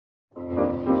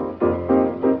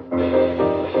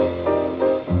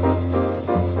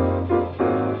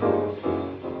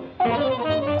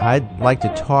I'd like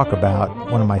to talk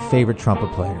about one of my favorite trumpet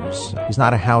players. He's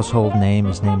not a household name.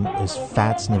 His name is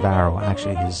Fats Navarro.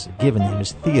 Actually, his given name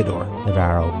is Theodore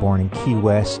Navarro, born in Key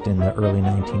West in the early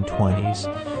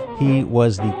 1920s. He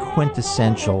was the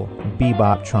quintessential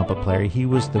bebop trumpet player. He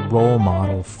was the role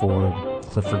model for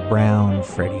Clifford Brown,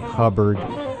 Freddie Hubbard.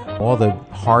 All the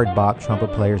hard bop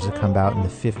trumpet players that come out in the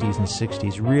 50s and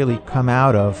 60s really come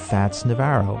out of Fats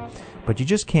Navarro. But you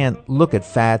just can't look at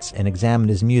Fats and examine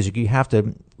his music. You have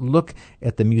to look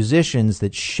at the musicians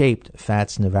that shaped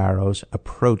Fats Navarro's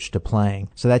approach to playing.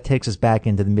 So that takes us back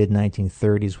into the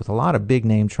mid-1930s with a lot of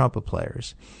big-name trumpet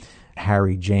players.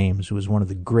 Harry James, who was one of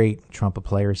the great trumpet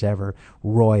players ever.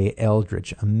 Roy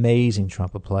Eldridge, amazing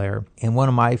trumpet player. And one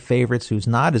of my favorites, who's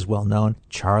not as well known,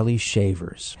 Charlie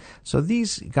Shavers. So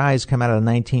these guys come out of the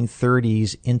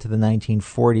 1930s into the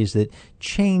 1940s that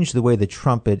changed the way the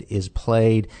trumpet is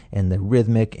played and the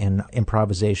rhythmic and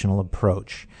improvisational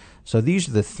approach. So these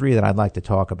are the three that I'd like to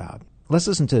talk about. Let's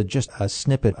listen to just a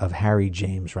snippet of Harry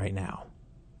James right now.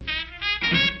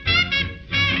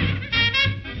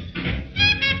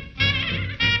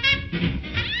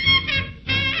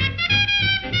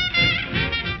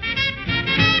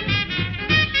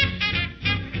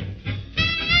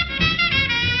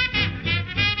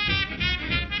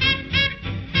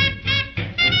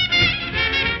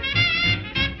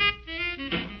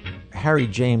 Harry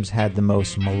James had the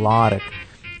most melodic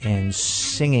and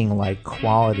singing-like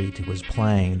quality to his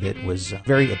playing that was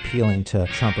very appealing to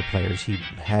trumpet players. He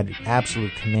had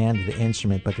absolute command of the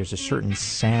instrument, but there's a certain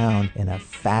sound and a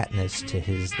fatness to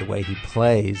the way he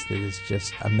plays that is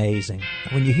just amazing.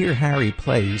 When you hear Harry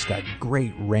play, he's got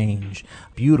great range,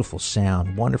 beautiful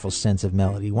sound, wonderful sense of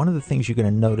melody. One of the things you're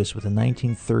going to notice with the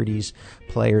 1930s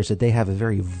players is that they have a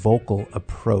very vocal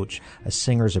approach, a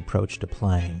singer's approach to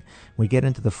playing. When we get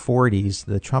into the 40s,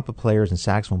 the trumpet players and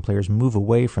saxophone players move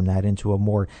away from that into a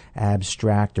more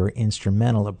abstract or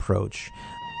instrumental approach.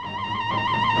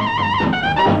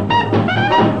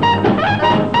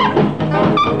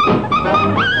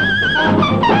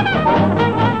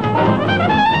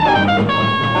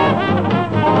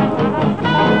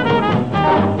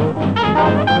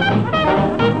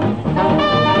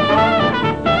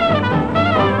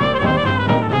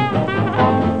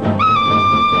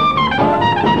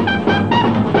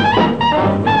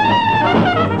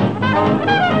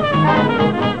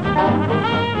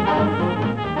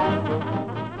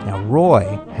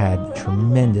 Roy had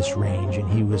tremendous range, and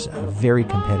he was a very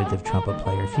competitive trumpet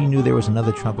player. If he knew there was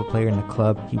another trumpet player in the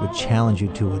club, he would challenge you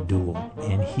to a duel,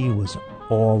 and he was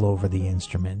all over the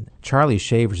instrument. Charlie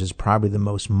Shavers is probably the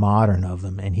most modern of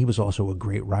them, and he was also a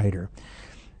great writer.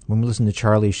 When we listen to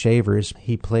Charlie Shavers,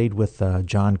 he played with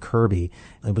John Kirby.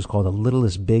 It was called the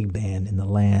littlest big band in the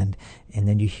land. And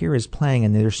then you hear his playing,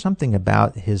 and there's something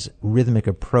about his rhythmic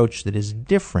approach that is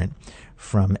different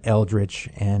from Eldridge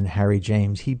and Harry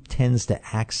James. He tends to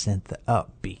accent the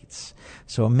upbeats.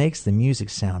 So it makes the music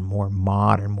sound more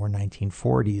modern, more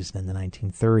 1940s than the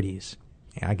 1930s.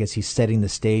 I guess he's setting the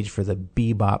stage for the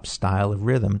bebop style of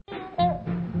rhythm.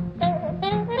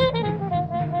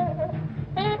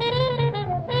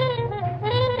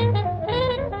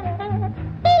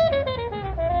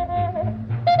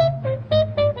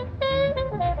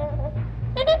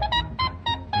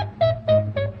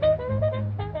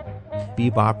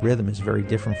 Bebop rhythm is very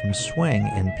different from swing,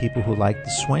 and people who like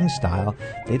the swing style,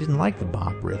 they didn't like the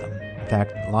bop rhythm. In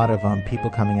fact, a lot of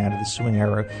people coming out of the swing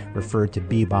era referred to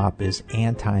bebop as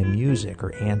anti-music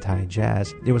or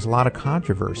anti-jazz. There was a lot of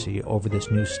controversy over this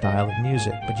new style of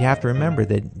music, but you have to remember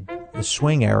that the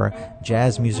swing era,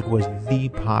 jazz music was the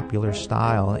popular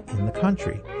style in the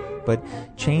country. But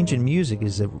change in music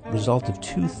is a result of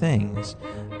two things: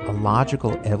 a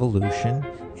logical evolution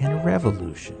and a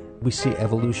revolution. We see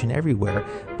evolution everywhere,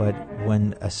 but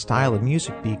when a style of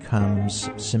music becomes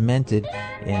cemented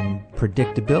in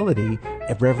predictability,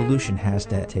 a revolution has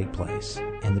to take place.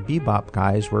 And the bebop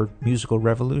guys were musical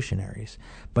revolutionaries.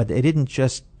 But they didn't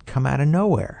just come out of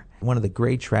nowhere. One of the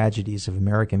great tragedies of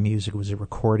American music was a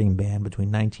recording ban between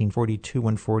 1942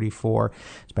 and 44.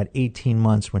 It's about 18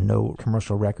 months when no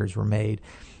commercial records were made.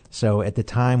 So at the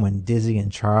time when Dizzy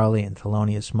and Charlie and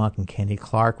Thelonious Monk and Kenny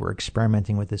Clark were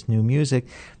experimenting with this new music,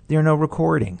 there are no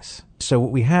recordings. So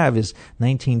what we have is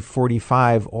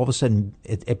 1945, all of a sudden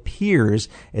it appears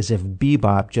as if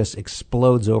bebop just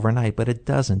explodes overnight, but it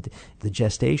doesn't. The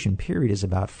gestation period is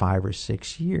about 5 or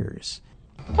 6 years.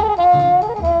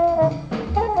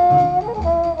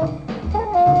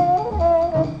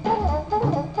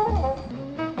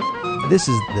 This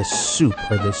is the soup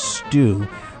or the stew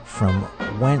from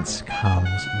whence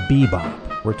comes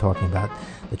bebop. We're talking about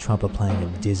the trumpet playing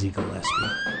of Dizzy Gillespie.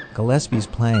 Gillespie's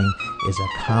playing is a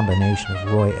combination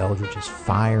of Roy Eldridge's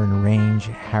fire and range,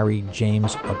 Harry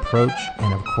James' approach,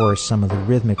 and of course some of the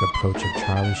rhythmic approach of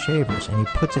Charlie Shaver's, and he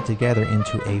puts it together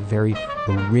into a very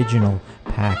original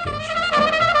package.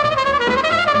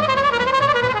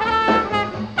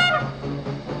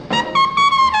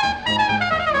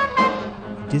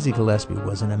 Dizzy Gillespie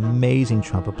was an amazing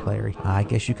trumpet player. I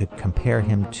guess you could compare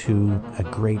him to a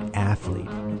great athlete.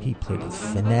 He played with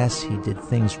finesse. He did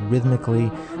things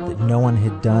rhythmically that no one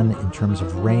had done in terms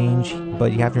of range.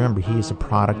 But you have to remember, he is a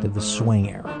product of the swing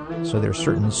era. So there are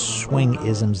certain swing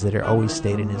isms that are always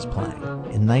stayed in his playing.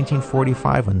 In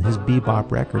 1945, when his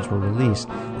bebop records were released,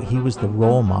 he was the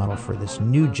role model for this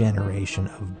new generation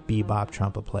of bebop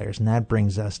trumpet players. And that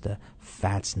brings us to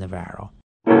Fats Navarro.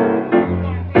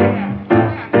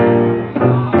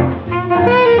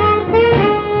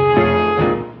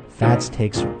 Fats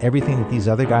takes everything that these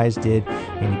other guys did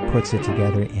and he puts it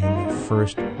together in the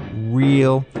first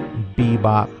real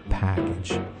bebop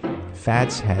package.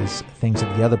 Fats has things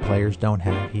that the other players don't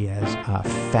have. He has a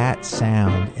fat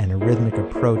sound and a rhythmic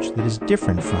approach that is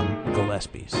different from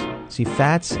Gillespie's. See,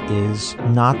 Fats is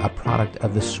not a product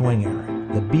of the swing era.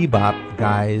 The bebop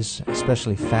guys,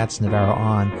 especially Fats Navarro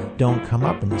on, don't come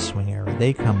up in the swing era.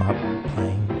 They come up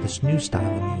playing this new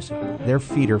style of music. Their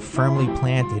feet are firmly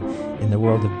planted in the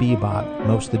world of bebop.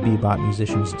 Most of the bebop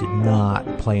musicians did not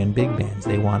play in big bands.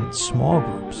 They wanted small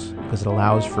groups because it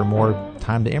allows for more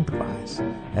time to improvise,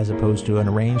 as opposed to an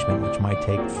arrangement which might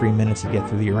take 3 minutes to get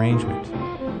through the arrangement.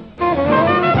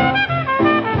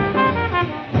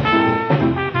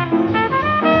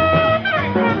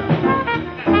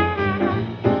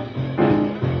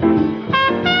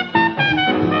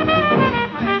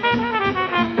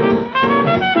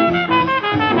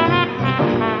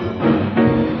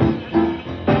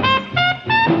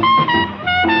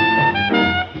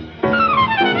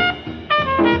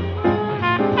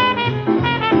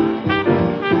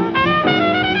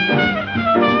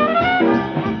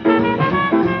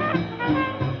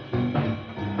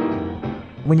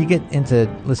 When you get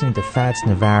into listening to Fats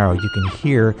Navarro, you can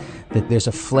hear that there's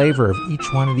a flavor of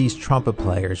each one of these trumpet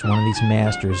players, one of these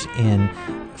masters in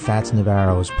Fats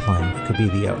Navarro's playing. It could be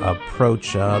the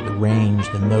approach, the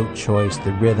range, the note choice,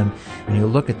 the rhythm. When you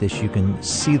look at this, you can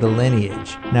see the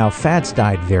lineage. Now, Fats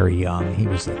died very young. He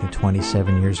was, I think,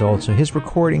 27 years old, so his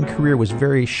recording career was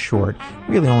very short,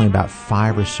 really only about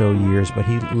 5 or so years, but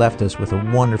he left us with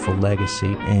a wonderful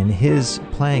legacy, and his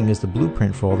playing is the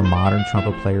blueprint for all the modern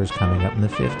trumpet players coming up in the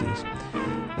 50s.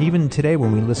 Even today,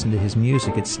 when we listen to his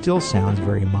music, it still sounds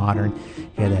very modern.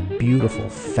 He had that beautiful,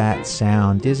 fat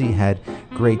sound. Dizzy had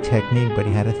great technique, but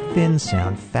he had a thin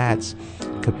sound. Fats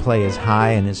could play as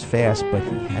high and as fast, but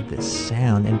he had this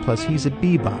sound. And plus, he's a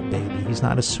bebop baby. He's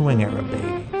not a swing era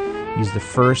baby. He's the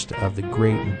first of the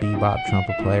great bebop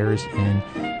trumpet players, and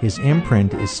his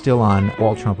imprint is still on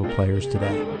all trumpet players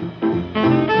today.